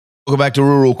Welcome back to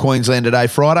rural Queensland today,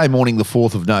 Friday morning, the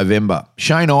 4th of November.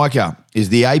 Shane Iker is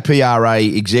the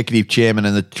APRA Executive Chairman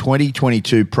and the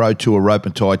 2022 Pro Tour Rope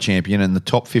and Tie Champion and the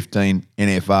top 15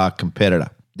 NFR competitor.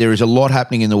 There is a lot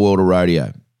happening in the world of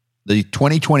rodeo. The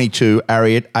 2022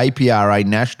 Ariat APRA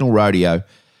National Rodeo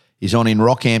is on in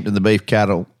Rockhampton, the beef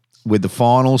cattle, with the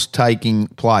finals taking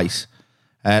place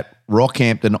at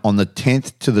Rockhampton on the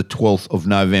 10th to the 12th of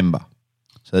November.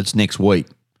 So that's next week.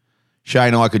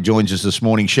 Shane Iker joins us this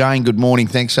morning. Shane, good morning.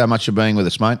 Thanks so much for being with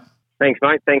us, mate. Thanks,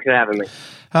 mate. Thanks for having me.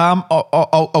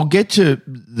 I'll get to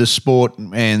the sport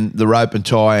and the rope and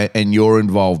tie and your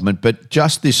involvement, but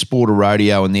just this sport of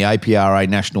rodeo and the APRA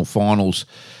National Finals,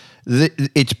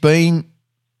 it's been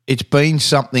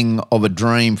something of a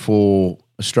dream for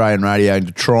Australian radio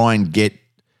to try and get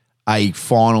a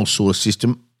final sort of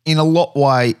system in a lot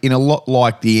like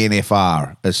the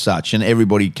NFR as such, and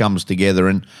everybody comes together.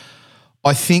 And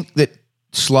I think that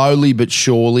slowly but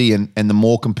surely, and the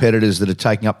more competitors that are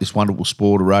taking up this wonderful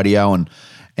sport of rodeo, and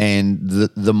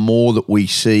the more that we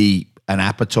see an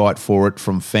appetite for it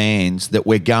from fans, that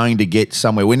we're going to get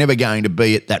somewhere. We're never going to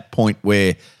be at that point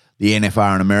where the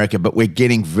NFR in America, but we're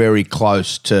getting very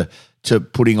close to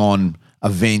putting on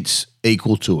events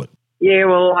equal to it. Yeah,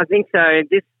 well, I think so.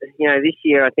 This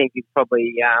year, I think it's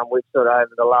probably we've sort of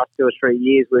over the last 2 or 3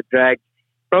 years we've dragged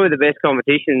probably the best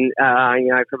competition,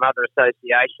 from other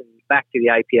associations back to the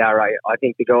APRA. I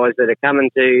think the guys that are coming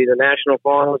to the national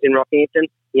finals in Rockhampton,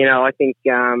 I think,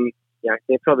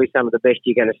 they're probably some of the best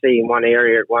you're going to see in one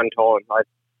area at one time.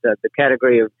 The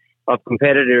category of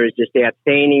competitor is just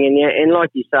outstanding. And like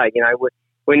you say,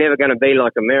 we're never going to be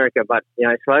like America, but,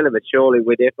 slowly but surely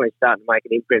we're definitely starting to make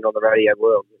an imprint on the rodeo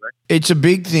world. It's a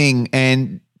big thing,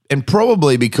 and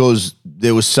probably because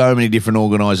there were so many different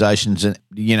organisations, and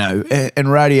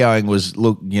radioing was,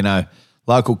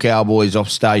 local cowboys off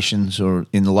stations or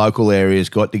in the local areas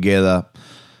got together.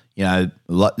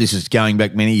 This is going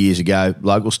back many years ago.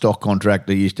 Local stock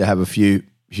contractor used to have a few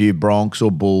broncs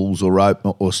or bulls or rope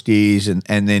or steers, and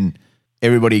then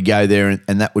everybody would go there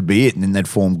and that would be it, and then they'd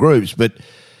form groups. But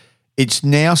it's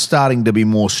now starting to be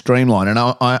more streamlined. And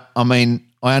I mean,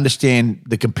 I understand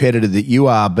the competitor that you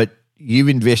are, but you've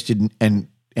invested and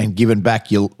given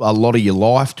back a lot of your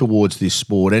life towards this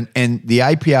sport. And the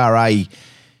APRA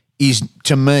is,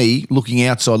 to me, looking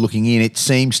outside, looking in, it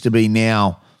seems to be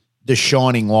now the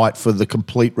shining light for the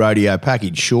complete rodeo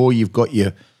package. Sure, you've got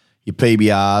your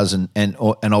PBRs and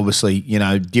obviously,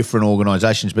 different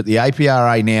organisations, but the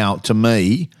APRA now, to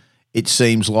me, it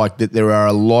seems like that there are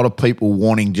a lot of people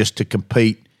wanting just to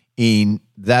compete in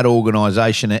that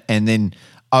organisation, and then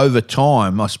over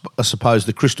time, I suppose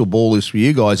the crystal ball is for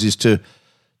you guys is to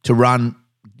run,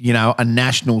 a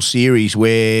national series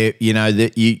where,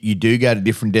 that you do go to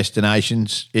different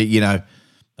destinations, I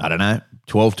don't know,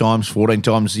 12 times, 14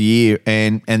 times a year,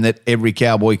 and that every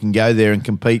cowboy can go there and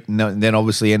compete and then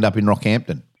obviously end up in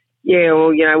Rockhampton. Yeah, well,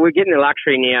 we're getting the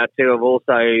luxury now too of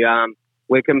also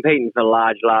we're competing for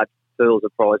large pools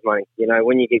of prize money.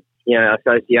 When you get,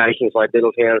 associations like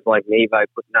little towns like Nevo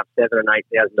putting up $7,000 and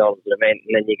 $8,000 an event,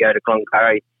 and then you go to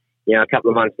Cloncurry, a couple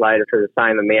of months later for the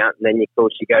same amount, and then of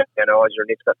course you go to Isa and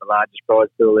it's got the largest prize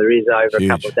pool there is over a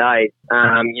couple of days.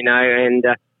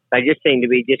 They just seem to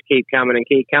be just keep coming and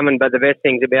keep coming. But the best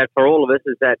things about for all of us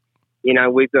is that,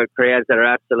 we've got crowds that are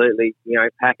absolutely,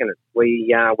 packing it.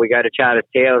 We go to Charters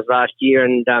Towers last year,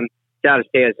 and Charters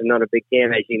Towers is not a big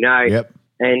town, as you know. Yep.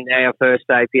 And our first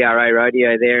APRA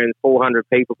rodeo there, and 400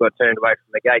 people got turned away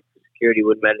from the gate because security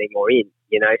wouldn't let any more in,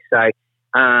 So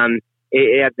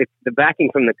the backing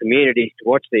from the communities to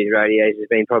watch these rodeos has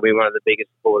been probably one of the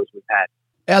biggest supporters we've had.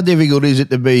 How difficult is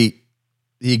it to be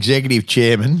the executive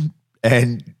chairman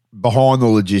and behind the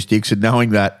logistics and knowing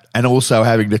that, and also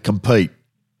having to compete?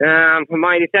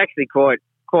 Mate, it's actually quite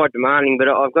demanding, but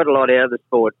I've got a lot out of the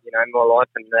sport, in my life,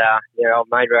 and I've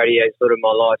made rodeo sort of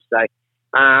my life. So,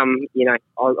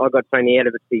 I got plenty out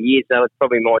of it for years, so it's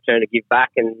probably my turn to give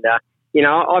back. And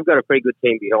I've got a pretty good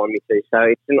team behind me too, so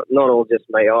it's not all just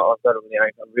me. I've got a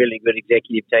really good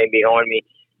executive team behind me,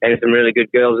 and some really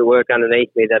good girls that work underneath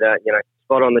me that are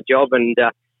spot on the job. And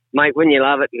mate, when you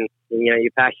love it and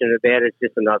you're passionate about it, it's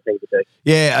just another thing to do.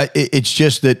 Yeah, it's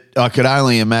just that I could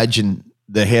only imagine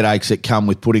the headaches that come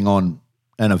with putting on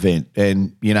an event,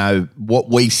 and what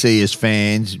we see as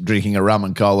fans drinking a rum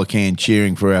and cola can,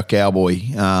 cheering for our cowboy,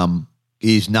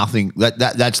 is nothing.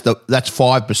 That's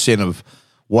 5% of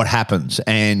what happens,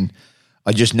 and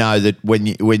I just know that when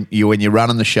you're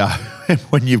running the show,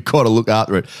 when you've got to look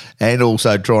after it, and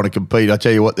also trying to compete, I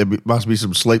tell you what, there must be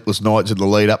some sleepless nights in the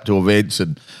lead up to events,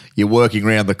 and you're working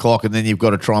around the clock, and then you've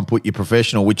got to try and put your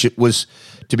professional, which it was,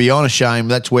 to be honest, Shane,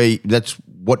 that's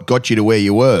what got you to where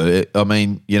you were. I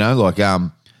mean,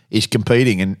 is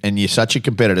competing, and you're such a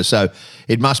competitor. So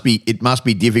it must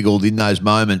be difficult in those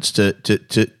moments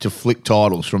to flick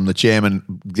titles from the chairman,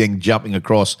 then jumping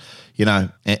across,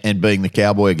 and being the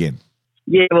cowboy again.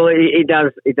 Yeah, well, it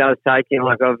does take,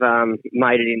 like I've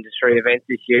made it industry events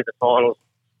this year, the finals,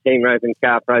 team rope and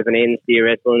calf rope and end steer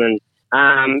wrestling,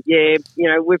 and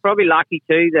we're probably lucky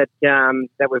too that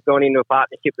we've gone into a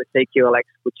partnership with CQLX,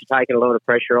 which has taken a lot of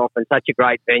pressure off, and such a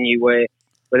great venue where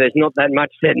there's not that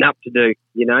much setting up to do.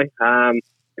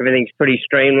 Everything's pretty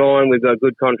streamlined. We've got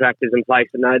good contractors in place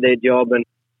that know their job, and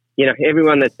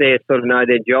everyone that's there sort of know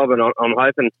their job, and I'm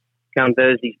hoping come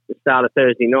Thursday, the start of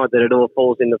Thursday night, that it all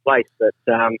falls into place. But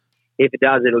if it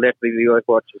does, it'll definitely be worth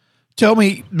watching. Tell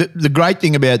me, the great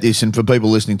thing about this, and for people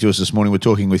listening to us this morning, we're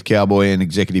talking with Cowboy and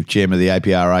Executive Chairman of the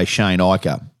APRA, Shane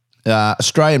Iker.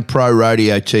 Australian Pro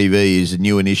Rodeo TV is a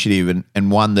new initiative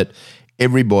and one that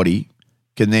everybody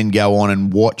can then go on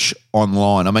and watch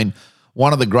online. I mean,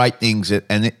 one of the great things,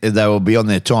 and they will be on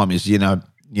their time, is, I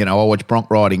watch bronc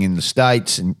riding in the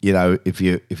States, and, if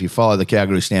you follow the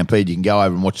Calgary Stampede, you can go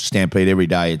over and watch the Stampede every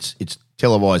day. It's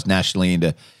televised nationally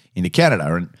into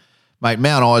Canada. And, mate,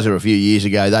 Mount Isa a few years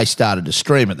ago, they started to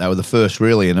stream it. They were the first,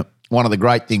 really. And one of the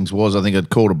great things was, I think I'd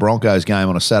called a Broncos game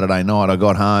on a Saturday night. I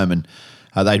got home and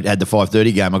they had the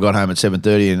 5:30 game. I got home at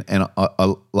 7:30 and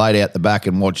I laid out the back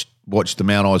and watched the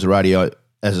Mount Isa radio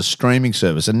as a streaming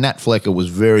service. And Nat Flecker was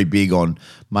very big on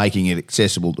making it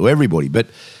accessible to everybody. But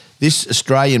this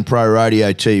Australian Pro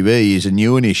Radio TV is a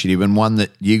new initiative, and one that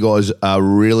you guys are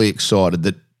really excited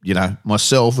that,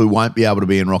 myself, who won't be able to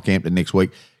be in Rockhampton next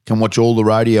week, can watch all the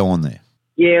radio on there.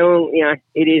 Yeah, well,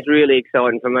 it is really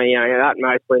exciting for me. At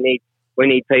most, we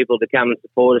need people to come and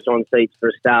support us on seats for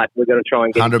a start. We're going to try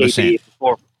and get 100%. Here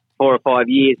for 4 or 5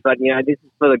 years. But, this is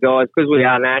for the guys, because we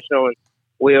are national and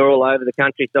we are all over the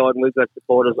countryside, and we've got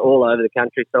supporters all over the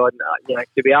countryside. And,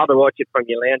 to be able to watch it from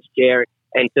your lounge chair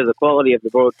and to the quality of the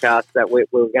broadcast that we're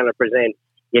going to present,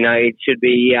 it should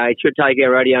take our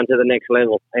rodeo to the next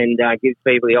level and give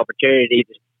people the opportunity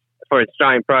for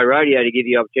Australian Pro Rodeo to give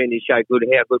you the opportunity to show how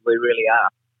good we really are.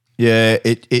 Yeah,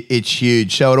 it's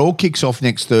huge. So it all kicks off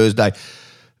next Thursday.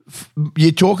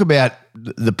 You talk about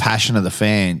the passion of the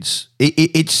fans.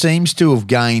 It seems to have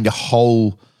gained a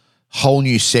whole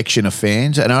new section of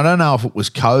fans, and I don't know if it was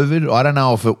COVID. I don't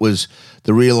know if it was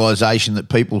the realisation that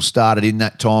people started in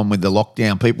that time with the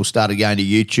lockdown. People started going to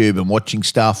YouTube and watching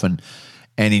stuff and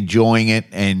enjoying it,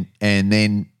 and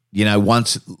then,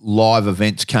 once live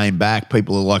events came back,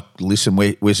 people are like, listen,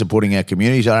 we're supporting our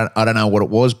communities. I don't know what it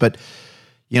was, but,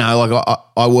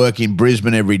 I work in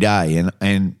Brisbane every day,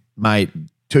 and mate,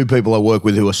 2 people I work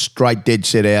with who are straight dead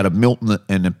set out of Milton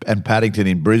and Paddington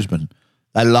in Brisbane.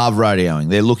 They love radioing.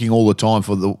 They're looking all the time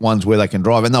for the ones where they can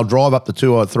drive, and they'll drive up to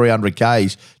 200 or 300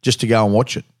 Ks just to go and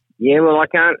watch it. Yeah, well, I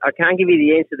can't give you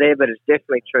the answer there, but it's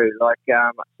definitely true. Like,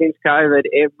 since COVID,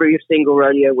 every single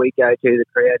rodeo we go to, the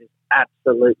crowd is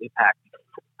absolutely packed.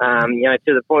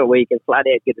 To the point where you can flat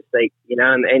out get a seat,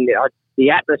 and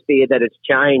the atmosphere that it's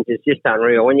changed is just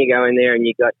unreal. When you go in there and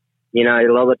you got, a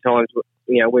lot of times,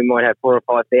 we might have 4,000 or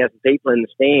 5,000 people in the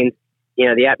stands.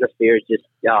 The atmosphere is just,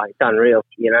 it's unreal,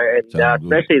 and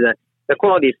especially the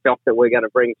quality of stock that we're going to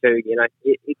bring to,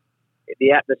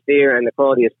 the atmosphere and the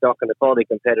quality of stock and the quality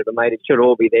competitor, mate, it should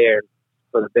all be there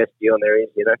for the best view on there is,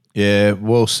 Yeah,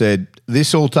 well said.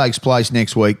 This all takes place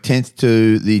next week, 10th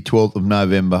to the 12th of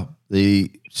November, the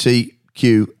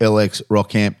CQLX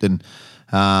Rockhampton,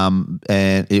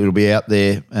 and it'll be out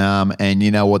there, and you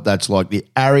know what that's like. The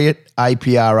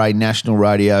APRA National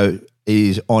Radio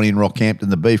is on in Rockhampton,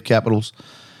 the beef capitals,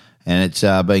 and it's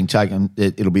being taken.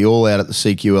 It'll be all out at the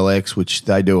CQLX, which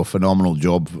they do a phenomenal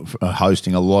job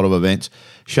hosting a lot of events.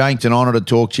 Shane, it's an honour to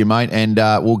talk to you, mate, and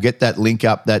we'll get that link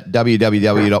up, that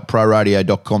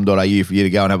www.prorodio.com.au for you to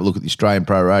go and have a look at the Australian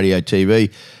Pro Radio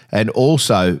TV. And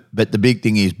also, but the big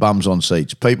thing is bums on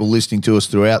seats. People listening to us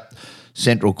throughout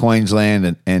central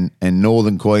Queensland and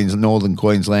northern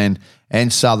Queensland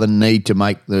and southern need to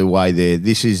make their way there.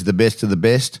 This is the best of the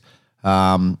best.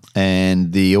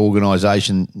 And the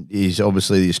organisation is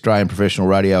obviously the Australian Professional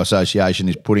Radio Association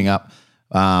is putting up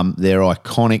their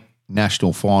iconic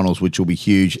national finals, which will be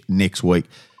huge next week.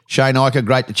 Shane Iker,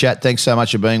 great to chat. Thanks so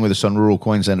much for being with us on Rural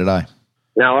Queensland Today.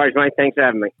 No worries, mate. Thanks for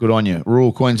having me. Good on you.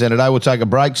 Rural Queensland Today. We'll take a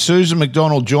break. Susan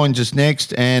McDonald joins us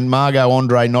next, and Margot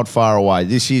Andre not far away.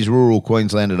 This is Rural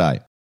Queensland Today.